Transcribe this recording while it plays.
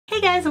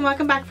Hey guys, and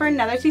welcome back for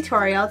another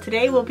tutorial.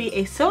 Today will be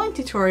a sewing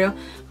tutorial,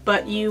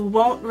 but you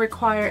won't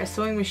require a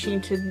sewing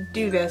machine to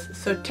do this.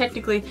 So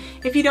technically,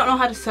 if you don't know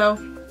how to sew,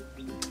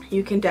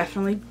 you can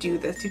definitely do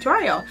this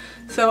tutorial.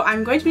 So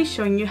I'm going to be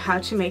showing you how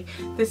to make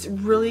this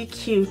really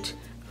cute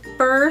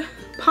fur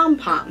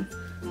pom-pom.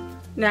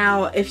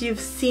 Now, if you've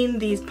seen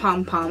these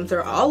pom-poms,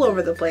 they're all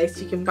over the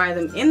place. You can buy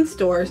them in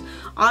stores,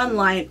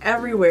 online,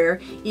 everywhere.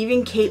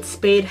 Even Kate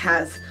Spade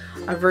has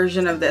a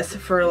version of this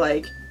for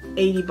like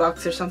 80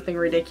 bucks or something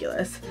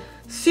ridiculous.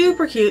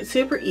 Super cute,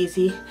 super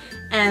easy,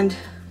 and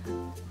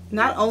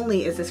not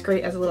only is this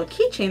great as a little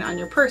keychain on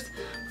your purse,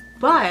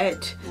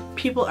 but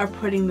people are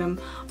putting them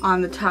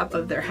on the top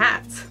of their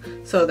hats.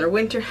 So their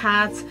winter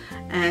hats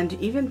and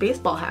even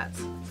baseball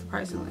hats,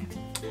 surprisingly.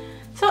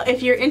 So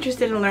if you're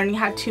interested in learning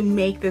how to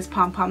make this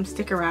pom-pom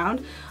stick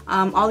around,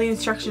 all the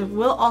instructions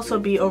will also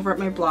be over at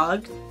my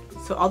blog.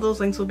 So all those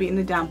links will be in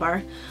the down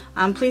bar.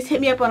 Please hit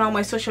me up on all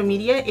my social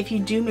media. If you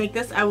do make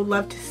this, I would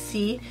love to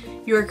see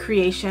your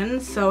creation.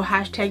 So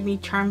hashtag me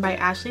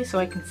charmedbyashley so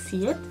I can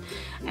see it.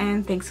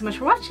 And thanks so much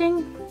for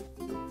watching.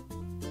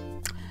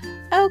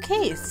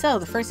 Okay, so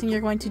the first thing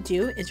you're going to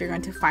do is you're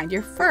going to find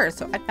your fur.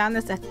 So I found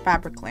this at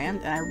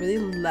Fabricland and I really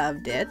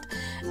loved it.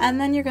 And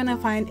then you're going to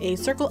find a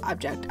circle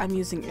object. I'm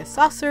using a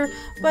saucer,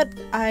 but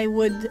I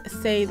would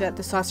say that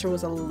the saucer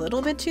was a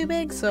little bit too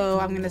big.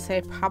 So I'm going to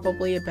say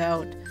probably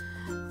about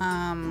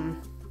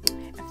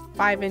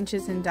 5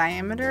 inches in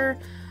diameter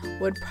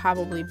would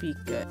probably be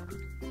good.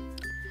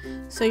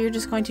 So you're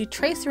just going to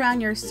trace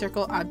around your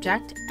circle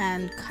object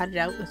and cut it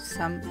out with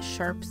some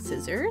sharp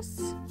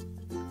scissors.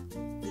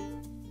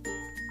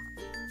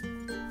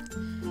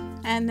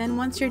 And then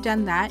once you're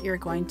done that, you're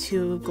going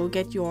to go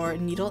get your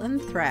needle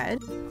and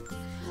thread.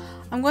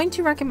 I'm going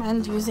to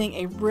recommend using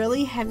a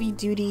really heavy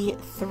duty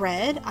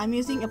thread. I'm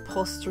using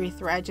upholstery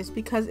thread just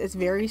because it's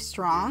very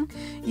strong.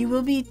 You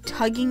will be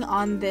tugging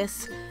on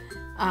this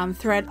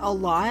thread a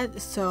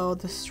lot, so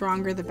the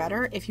stronger the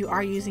better. If you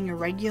are using a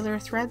regular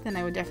thread, then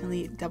I would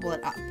definitely double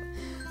it up.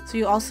 So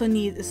you also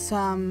need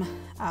some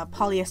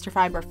polyester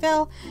fiber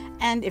fill,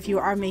 and if you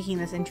are making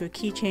this into a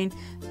keychain,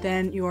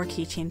 then your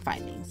keychain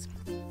findings.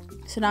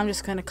 So now I'm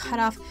just going to cut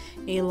off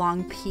a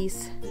long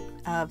piece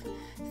of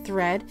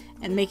thread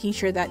and making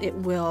sure that it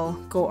will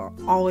go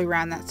all the way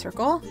around that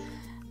circle.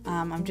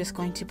 I'm just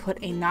going to put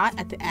a knot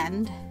at the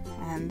end,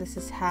 and this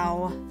is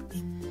how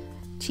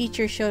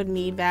teacher showed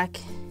me back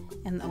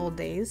in the old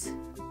days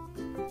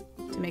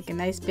to make a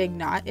nice big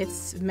knot.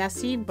 It's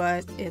messy,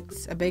 but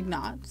it's a big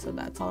knot, so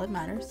that's all that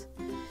matters.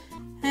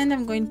 And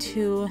I'm going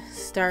to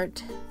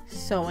start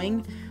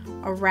sewing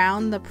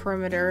around the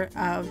perimeter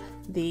of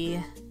the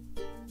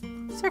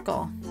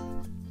circle.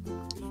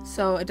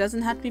 So it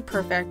doesn't have to be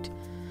perfect.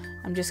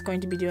 I'm just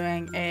going to be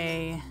doing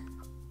a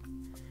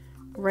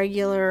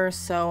regular,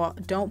 so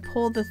don't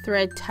pull the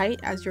thread tight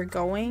as you're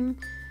going.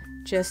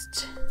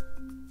 Just,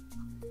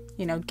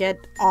 you know, get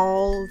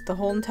the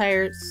whole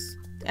entire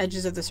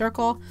edges of the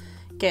circle,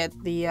 get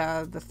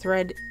the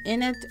thread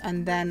in it,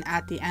 and then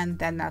at the end,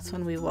 then that's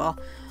when we will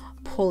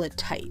pull it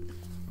tight.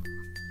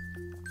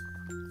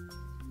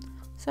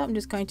 So I'm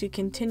just going to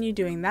continue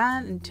doing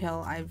that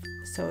until I've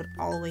sewed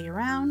all the way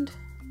around.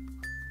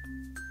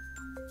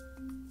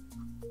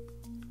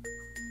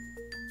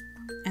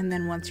 And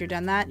then once you're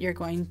done that, you're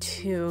going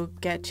to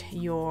get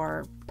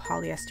your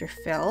polyester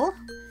fill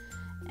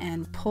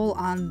and pull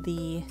on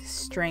the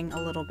string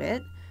a little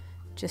bit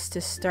just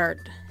to start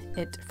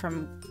it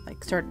from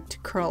start to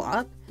curl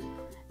up.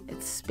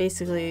 It's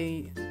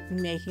basically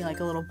making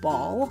like a little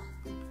ball.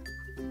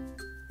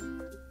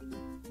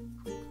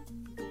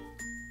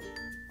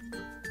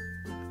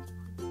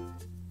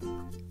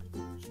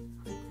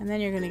 And then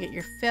you're going to get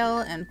your fill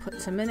and put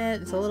some in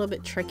it. It's a little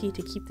bit tricky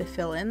to keep the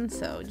fill in,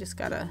 so just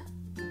gotta,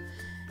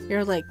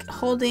 you're like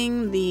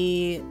holding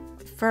the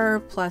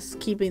fur plus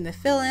keeping the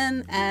fill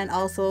in and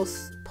also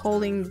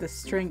pulling the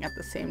string at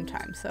the same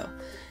time, so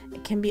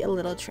it can be a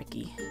little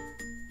tricky.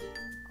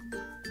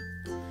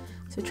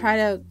 So try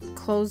to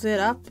close it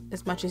up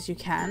as much as you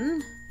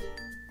can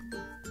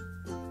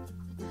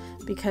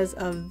because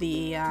of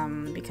the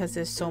because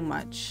there's so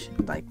much,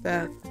 like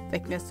the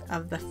thickness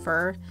of the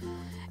fur,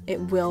 it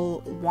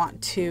will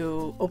want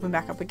to open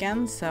back up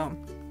again. So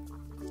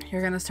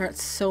you're gonna start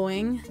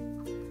sewing,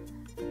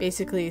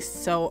 basically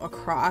sew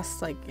across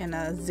like in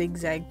a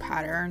zigzag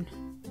pattern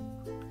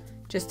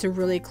just to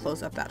really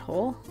close up that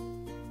hole,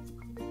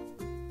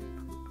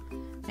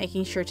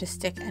 making sure to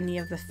stick any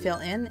of the fill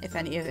in if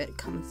any of it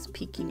comes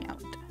peeking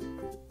out.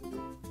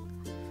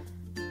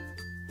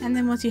 And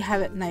then once you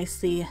have it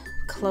nicely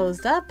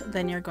closed up,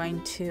 then you're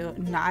going to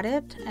knot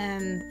it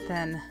and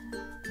then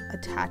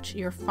attach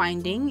your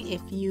finding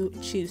if you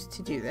choose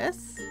to do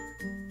this.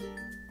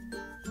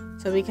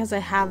 So because I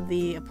have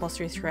the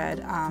upholstery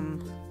thread,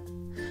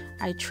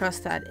 I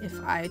trust that if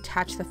I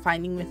attach the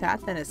finding with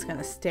that, then it's going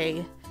to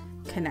stay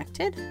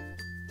connected.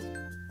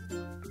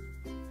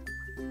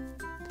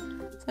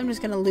 So I'm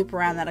just going to loop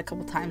around that a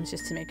couple times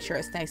just to make sure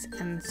it's nice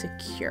and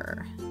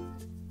secure.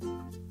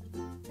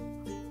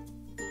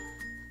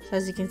 So So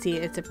as you can see,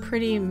 it's a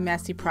pretty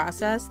messy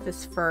process.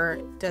 This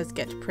fur does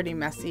get pretty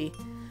messy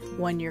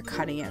when you're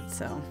cutting it,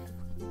 so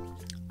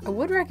I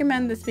would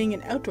recommend this being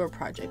an outdoor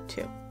project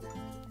too.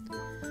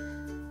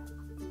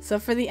 So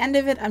for the end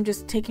of it, I'm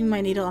just taking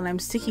my needle and I'm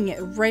sticking it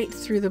right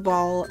through the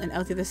ball and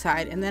out the other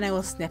side, and then I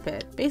will snip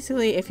it.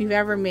 Basically, if you've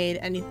ever made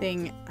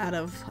anything out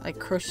of like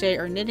crochet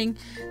or knitting,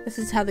 this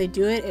is how they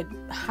do it. It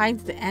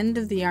hides the end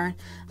of the yarn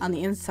on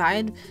the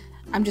inside.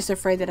 I'm just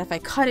afraid that if I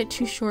cut it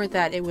too short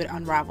that it would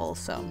unravel,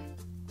 so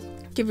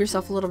give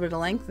yourself a little bit of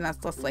length and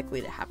that's less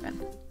likely to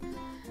happen.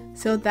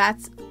 So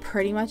that's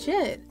pretty much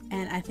it,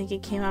 and I think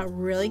it came out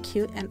really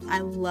cute and I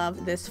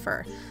love this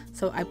fur.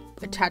 So I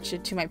attached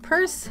it to my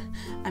purse.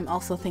 I'm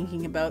also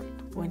thinking about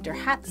winter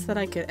hats that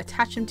I could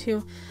attach them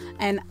to,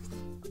 and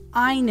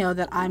I know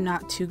that I'm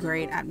not too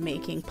great at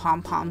making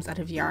pom-poms out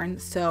of yarn,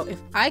 so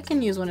if I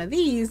can use one of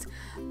these,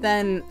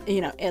 then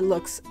you know, it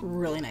looks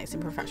really nice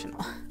and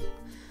professional.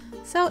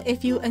 So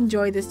if you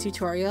enjoyed this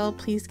tutorial,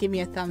 please give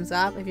me a thumbs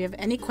up. If you have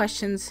any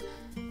questions,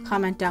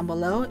 comment down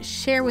below.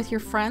 Share with your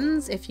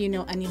friends if you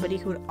know anybody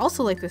who would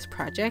also like this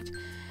project.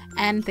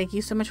 And thank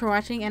you so much for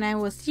watching, and I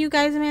will see you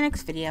guys in my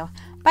next video.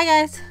 Bye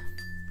guys!